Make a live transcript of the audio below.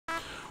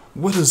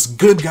What is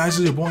good, guys?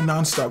 It's your boy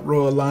Nonstop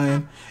Royal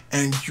Lion,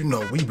 and you know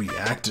we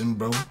reacting,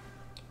 bro.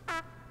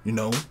 You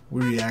know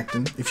we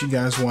reacting. If you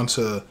guys want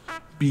to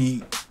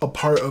be a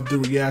part of the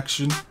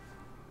reaction,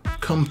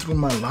 come through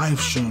my live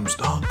streams,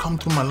 dog. Come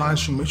through my live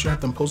stream. Make sure you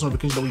have them post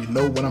notifications so you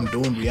know when I'm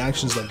doing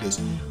reactions like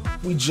this.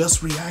 We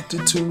just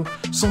reacted to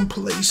some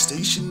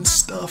PlayStation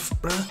stuff,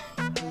 bruh.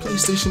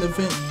 PlayStation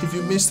event. If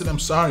you missed it, I'm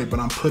sorry, but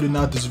I'm putting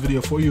out this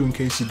video for you in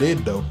case you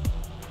did, though.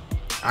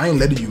 I ain't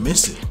letting you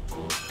miss it.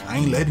 I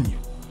ain't letting you.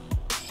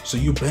 So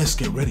you best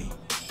get ready.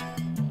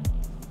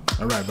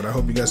 Alright, but I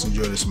hope you guys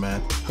enjoy this, man.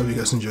 Hope you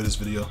guys enjoy this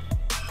video.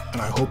 And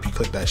I hope you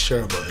click that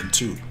share button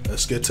too.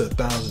 Let's get to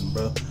 1,000,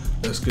 bro.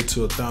 Let's get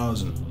to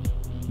 1,000.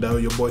 That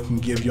way your boy can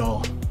give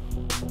y'all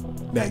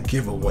that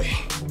giveaway.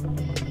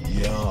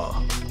 Yeah,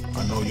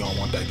 I know y'all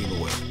want that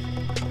giveaway.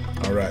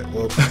 Alright,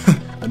 well,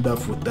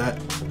 enough with that.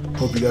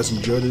 Hope you guys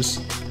enjoy this.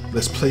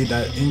 Let's play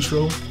that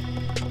intro.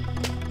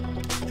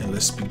 And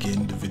let's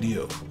begin the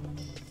video.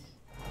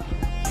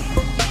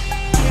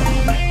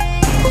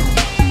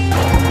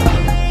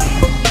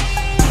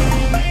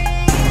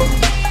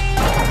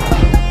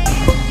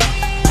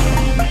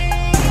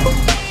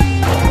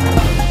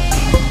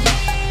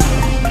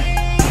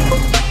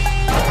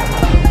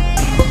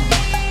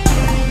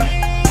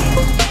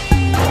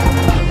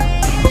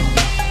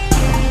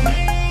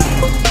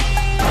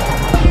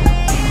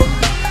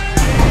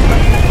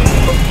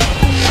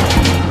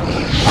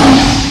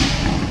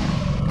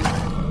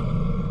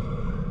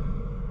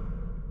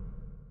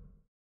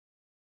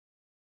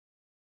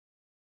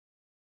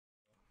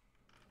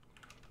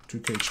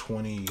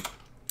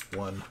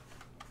 $2K21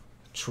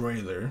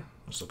 trailer.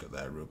 Let's look at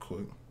that real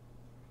quick.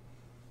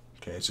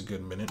 Okay, it's a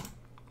good minute.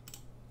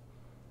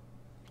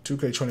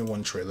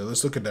 $2K21 trailer.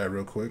 Let's look at that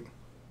real quick.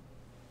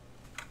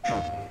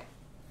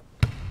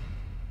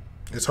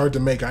 It's hard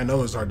to make. I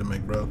know it's hard to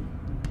make, bro.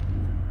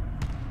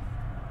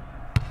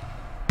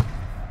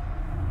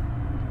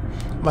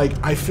 Like,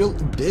 I feel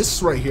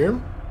this right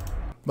here,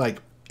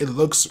 like, it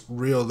looks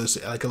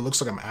realistic. Like, it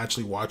looks like I'm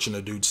actually watching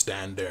a dude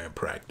stand there and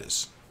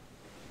practice.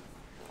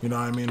 You know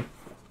what I mean?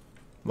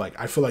 Like,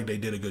 I feel like they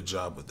did a good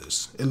job with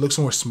this. It looks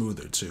more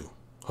smoother too.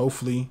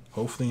 Hopefully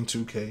in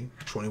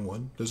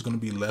 2K21, there's gonna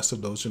be less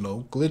of those, you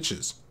know,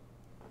 glitches.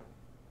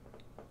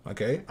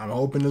 Okay, I'm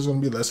hoping there's gonna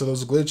be less of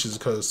those glitches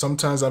because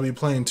sometimes I'll be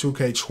playing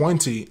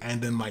 2K20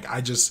 and then like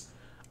I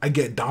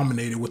get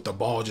dominated with the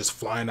ball just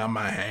flying out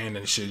my hand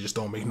and shit just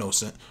don't make no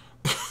sense.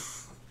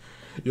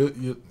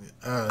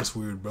 It's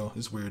weird, bro.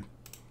 It's weird.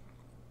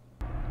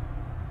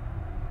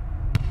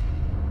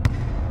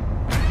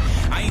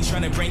 I ain't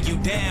trying to bring you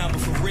down, but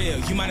for real,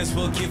 you might as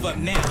well give up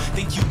now.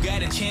 Think you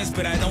got a chance,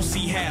 but I don't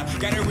see how.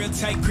 Got a real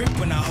tight grip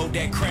when I hold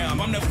that crown.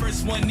 I'm the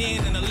first one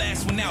in and the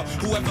last one out.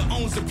 Whoever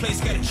owns the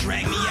place gotta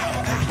drag me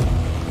out.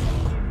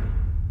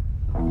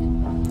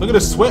 Look at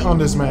the sweat on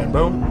this man,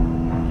 bro.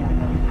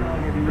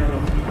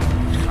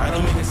 I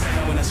don't make a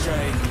sound when I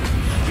strike.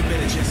 You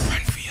better just run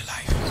for your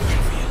life.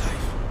 Run for your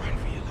life. Run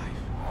for your life.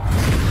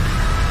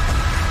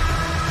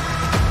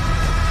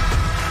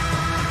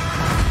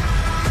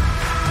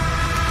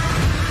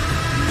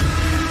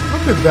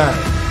 Look at that.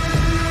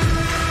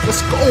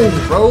 Let's go,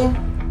 bro.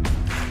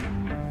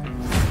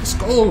 Let's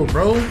go,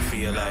 bro. For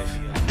your life.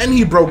 And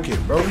he broke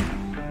it, bro.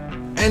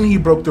 And he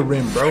broke the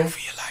rim, bro. For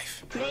your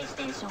life.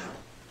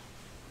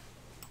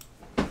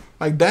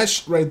 Like,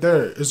 that right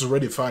there is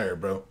already fire,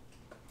 bro.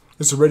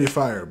 It's already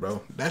fire,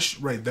 bro. That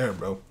right there,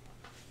 bro.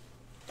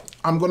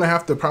 I'm gonna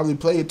have to probably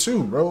play it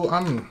too, bro.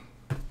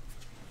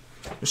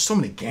 There's so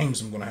many games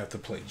I'm gonna have to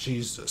play.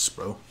 Jesus,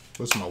 bro.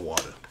 Where's my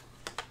water?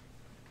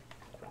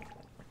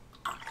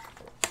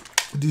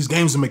 These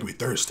games are making me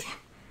thirsty.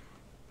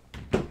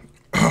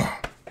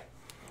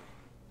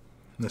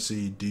 Let's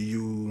see. Do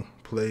you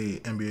play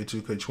NBA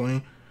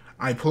 2K20?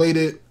 I played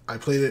it. I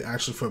played it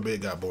actually for a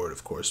bit. Got bored,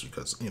 of course,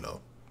 because, you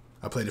know,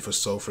 I played it for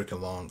so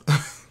freaking long.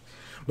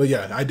 But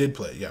yeah, I did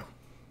play it, yeah.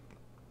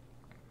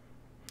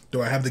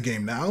 Do I have the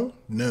game now?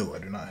 No, I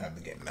do not have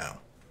the game now.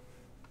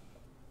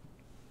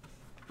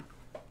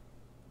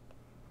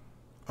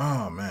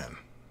 Oh, man.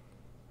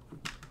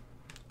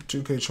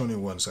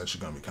 2K21 is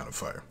actually going to be kind of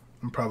fire.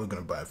 I'm probably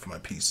going to buy it for my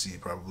PC,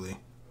 probably.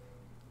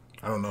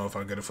 I don't know if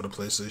I'll get it for the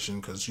PlayStation,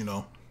 because, you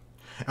know.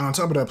 And on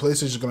top of that,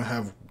 PlayStation is going to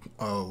have,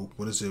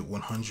 what is it,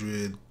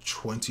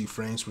 120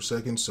 frames per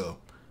second, so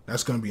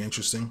that's going to be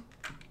interesting.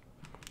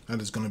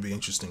 That is going to be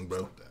interesting,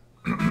 bro.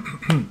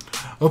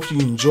 Hope you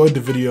enjoyed the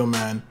video,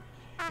 man.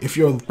 If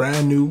you're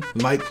brand new,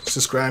 like,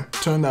 subscribe,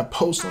 turn that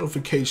post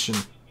notification.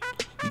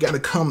 You gotta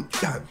come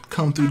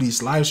through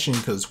these live streams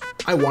because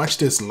I watch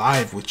this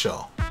live with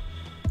y'all.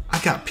 I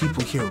got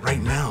people here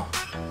right now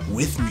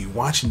with me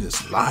watching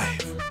this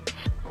live.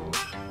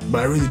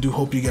 But I really do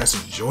hope you guys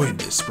enjoyed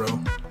this,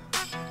 bro.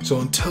 So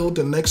until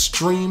the next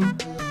stream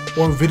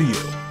or video,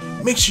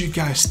 make sure you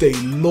guys stay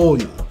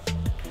loyal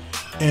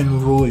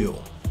and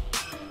royal.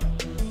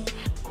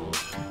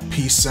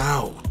 Peace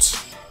out.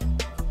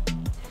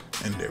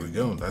 And there we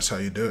go. That's how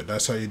you do it.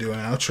 That's how you do an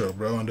outro,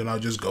 bro. And then I'll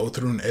just go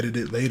through and edit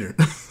it later.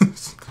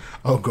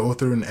 I'll go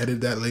through and edit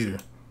that later.